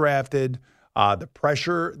he was drafted, the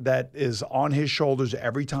pressure that is on his shoulders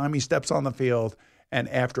every time he steps on the field, and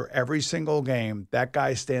after every single game, that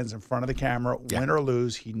guy stands in front of the camera, win or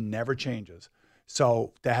lose, he never changes.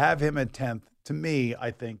 So to have him at 10th, to me,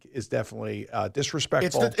 I think is definitely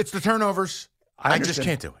disrespectful. It's the turnovers. I just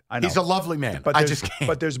can't do it. I know. He's a lovely man. But I just can't.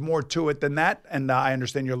 But there's more to it than that, and I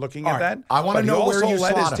understand you're looking at that. I want to know where you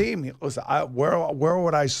led slot his him. team. Listen, where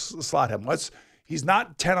would I slot him? He's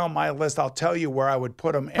not 10 on my list. I'll tell you where I would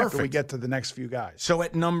put him after we get to the next few guys. So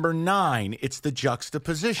at number 9, it's the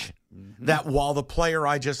juxtaposition that while the player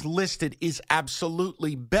I just listed is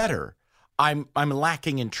absolutely better, I'm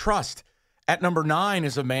lacking in trust. At number 9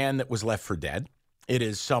 is a man that was left for dead. It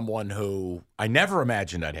is someone who I never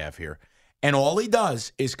imagined I'd have here. And all he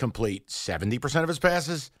does is complete 70% of his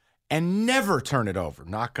passes and never turn it over.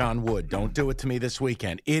 Knock on wood. Don't do it to me this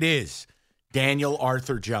weekend. It is Daniel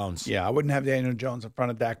Arthur Jones. Yeah, I wouldn't have Daniel Jones in front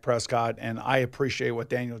of Dak Prescott, and I appreciate what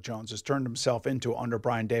Daniel Jones has turned himself into under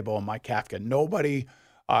Brian Daboll and Mike Kafka. Nobody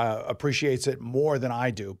appreciates it more than I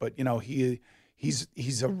do, but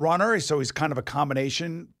he's a runner, so he's kind of a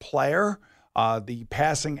combination player. The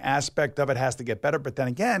passing aspect of it has to get better, but then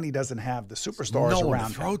again, he doesn't have the superstars around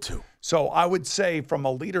to throw to. So I would say, from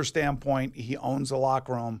a leader standpoint, he owns the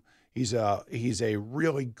locker room. He's a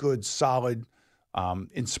really good, solid,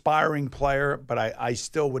 inspiring player. But I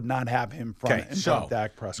still would not have him in front of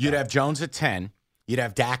Dak Prescott. You'd have Jones at 10. You'd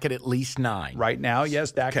have Dak at least 9. Right now,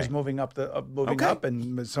 yes, Dak is moving up, up,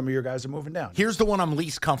 and some of your guys are moving down. Here's the one I'm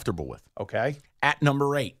least comfortable with. Okay, at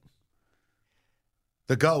number 8,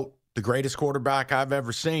 the GOAT. The greatest quarterback I've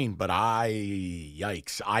ever seen, but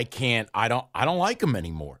yikes, I don't like him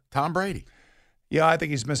anymore. Tom Brady. Yeah, I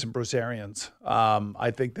think he's missing Bruce Arians.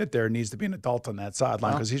 I think that there needs to be an adult on that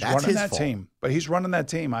sideline because he's running that team. But he's running that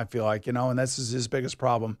team, I feel like, and this is his biggest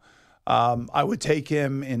problem. I would take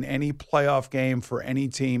him in any playoff game for any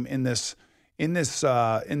team in this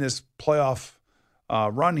playoff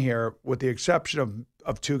run here, with the exception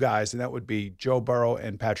of 2 guys, and that would be Joe Burrow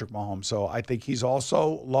and Patrick Mahomes. So I think he's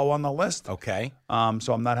also low on the list. Okay.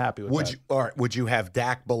 So I'm not happy with that. Would you have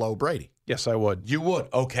Dak below Brady? Yes, I would. You would.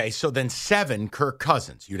 Okay. So then 7, Kirk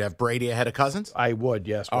Cousins. You'd have Brady ahead of Cousins? I would,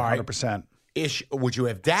 yes, 100%. Would you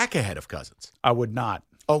have Dak ahead of Cousins? I would not.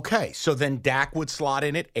 Okay. So then Dak would slot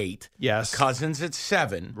in at 8. Yes. Cousins at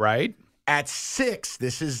 7. Right. At 6,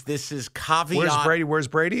 this is caveat. Where's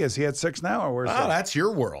Brady? Is he at 6 now, or where's that? That's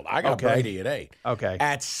your world. I got Brady at 8. Okay.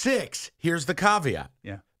 At 6, here's the caveat.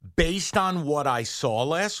 Yeah. Based on what I saw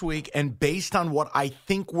last week and based on what I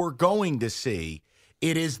think we're going to see,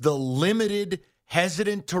 it is the limited,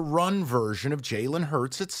 hesitant to run version of Jalen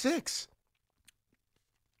Hurts at 6.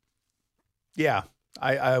 Yeah,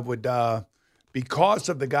 I would, because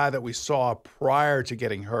of the guy that we saw prior to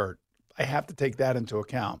getting hurt, I have to take that into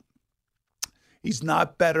account. He's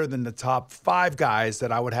not better than the top 5 guys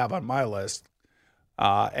that I would have on my list,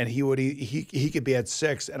 and he could be at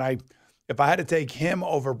 6. And if I had to take him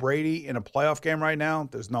over Brady in a playoff game right now,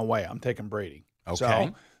 there's no way I'm taking Brady.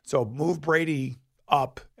 Okay. So move Brady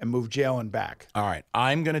up and move Jalen back. All right,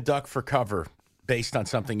 I'm going to duck for cover based on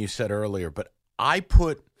something you said earlier, but I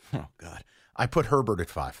put Herbert at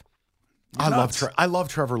 5. I love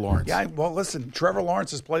Trevor Lawrence. Yeah, well, listen, Trevor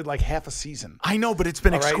Lawrence has played like half a season. I know, but it's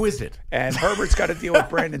been exquisite. And Herbert's got to deal with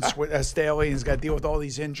Brandon Staley. He's got to deal with all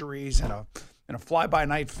these injuries and a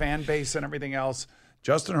fly-by-night fan base and everything else.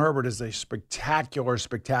 Justin Herbert is a spectacular,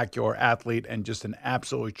 spectacular athlete and just an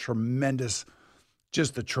absolutely tremendous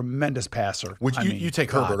passer. You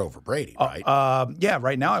take Herbert over Brady, right? Yeah,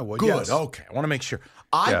 right now I would. Good. Yes. Okay. I want to make sure.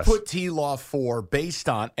 I put T-Law 4 based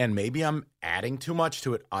on, and maybe I'm adding too much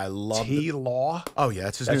to it. I love T-Law. Oh yeah,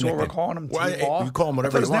 that's his That's new what nickname. we're calling him. Well, T-Law. you call him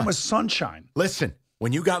whatever you his want. name was Sunshine. Listen,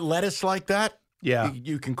 when you got lettuce like that, yeah,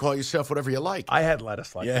 you can call yourself whatever you like. I had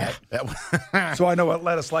lettuce like that. So I know what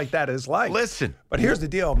lettuce like that is like. Listen, but here's the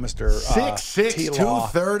deal, Mr. 6'6", T-Law.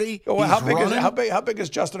 230. Well, how big is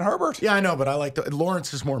Justin Herbert? Yeah, I know, but I like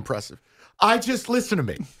Lawrence is more impressive. Listen to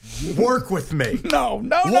me. Work with me. No.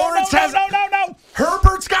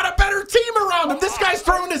 Herbert's got a better team around him. This guy's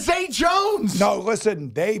throwing to Zay Jones. No,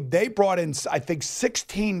 listen, they brought in, I think,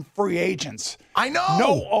 16 free agents. I know.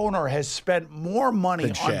 No owner has spent more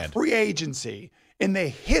money on free agency in the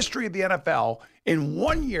history of the NFL in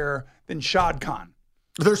 1 year than Shad Khan.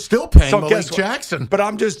 They're still paying Malik Jackson. But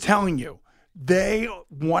I'm just telling you, they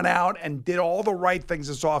went out and did all the right things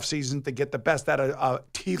this offseason to get the best out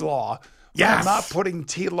of T-Law. Yes. I'm not putting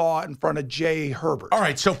T-Law in front of Jay Herbert. All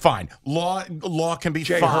right, so fine. Law can be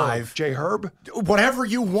Jay 5. Jay Herb? Whatever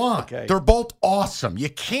you want. Okay. They're both awesome. You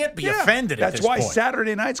can't be offended at this point. That's why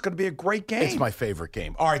Saturday night's going to be a great game. It's my favorite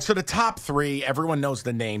game. All right, so the top 3, everyone knows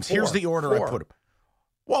the names. Here's the order I put them.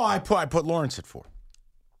 Well, I put Lawrence at 4.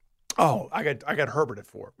 Oh, I got Herbert at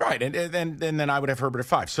 4. Right, and then I would have Herbert at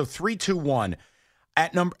 5. So 3, 2, 1.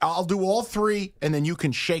 I'll do all 3, and then you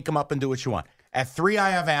can shake them up and do what you want. At 3,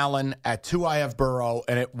 I have Allen. At 2, I have Burrow.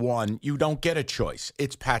 And at 1, you don't get a choice.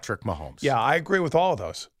 It's Patrick Mahomes. Yeah, I agree with all of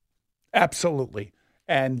those. Absolutely.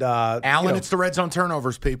 And Allen, it's the red zone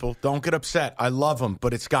turnovers, people. Don't get upset. I love them,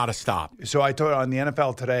 but it's got to stop. So I told on the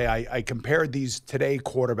NFL today, I compared these today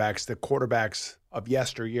quarterbacks, the quarterbacks of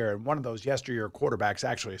yesteryear, and one of those yesteryear quarterbacks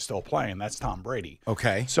actually is still playing. That's Tom Brady.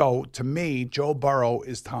 Okay. So to me, Joe Burrow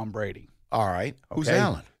is Tom Brady. All right. Who's Okay?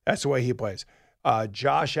 Allen? That's the way he plays.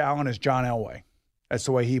 Josh Allen is John Elway. That's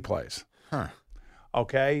the way he plays. Huh.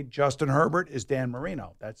 Okay. Justin Herbert is Dan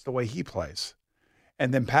Marino. That's the way he plays.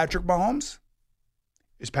 And then Patrick Mahomes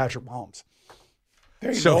is Patrick Mahomes.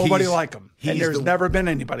 There's nobody like him. And there's never been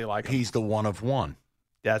anybody like him. He's the one of one.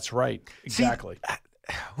 That's right. Exactly.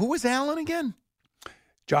 See, who was Allen again?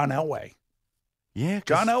 John Elway. Yeah.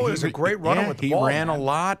 John Elway was a great runner with the ball. He ran man. a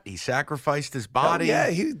lot. He sacrificed his body.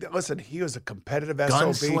 He was a competitive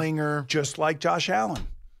gunslinger. SOB, just like Josh Allen.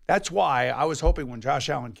 That's why I was hoping when Josh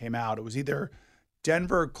Allen came out, it was either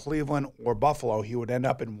Denver, Cleveland, or Buffalo. He would end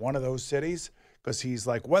up in one of those cities because he's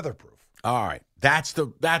like weatherproof. All right. That's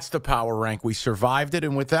the power rank. We survived it,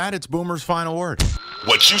 and with that, it's Boomer's final word.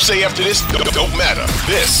 What you say after this don't matter.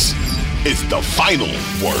 This is the final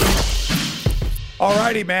word. All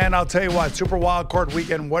righty, man. I'll tell you what, Super Wildcard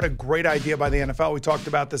Weekend, what a great idea by the NFL. We talked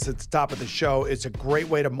about this at the top of the show. It's a great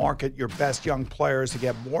way to market your best young players, to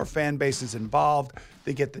get more fan bases involved,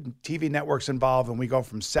 to get the TV networks involved, and we go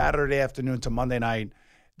from Saturday afternoon to Monday night.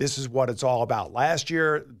 This is what it's all about. Last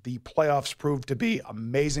year, the playoffs proved to be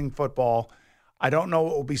amazing football. I don't know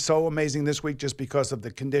it will be so amazing this week just because of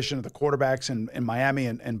the condition of the quarterbacks in Miami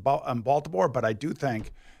and Baltimore, but I do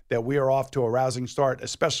think that we are off to a rousing start,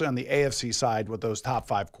 especially on the AFC side with those top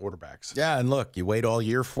 5 quarterbacks. Yeah, and look, you wait all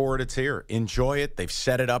year for it. It's here. Enjoy it. They've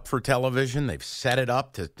set it up for television. They've set it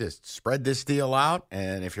up to spread this deal out.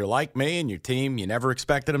 And if you're like me and your team, you never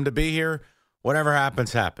expected them to be here, whatever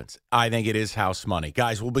happens, happens. I think it is house money.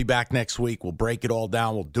 Guys, we'll be back next week. We'll break it all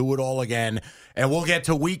down. We'll do it all again. And we'll get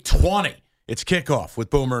to week 20. It's kickoff with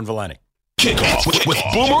Boomer and Valenti. Kickoff with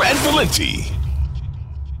Boomer and Valenti.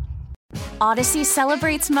 Odyssey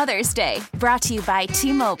celebrates Mother's Day, brought to you by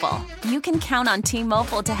T-Mobile. You can count on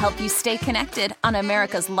T-Mobile to help you stay connected on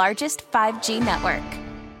America's largest 5G network.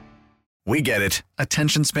 We get it.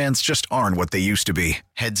 Attention spans just aren't what they used to be.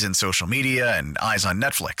 Heads in social media and eyes on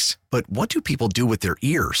Netflix. But what do people do with their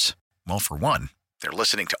ears? Well, for one, they're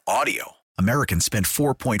listening to audio. Americans spend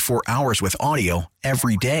 4.4 hours with audio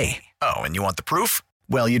every day. Oh, and you want the proof?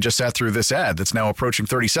 Well, you just sat through this ad that's now approaching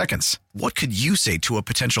 30 seconds. What could you say to a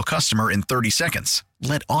potential customer in 30 seconds?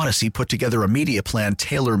 Let Odyssey put together a media plan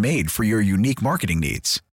tailor-made for your unique marketing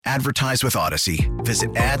needs. Advertise with Odyssey.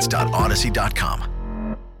 Visit ads.odyssey.com.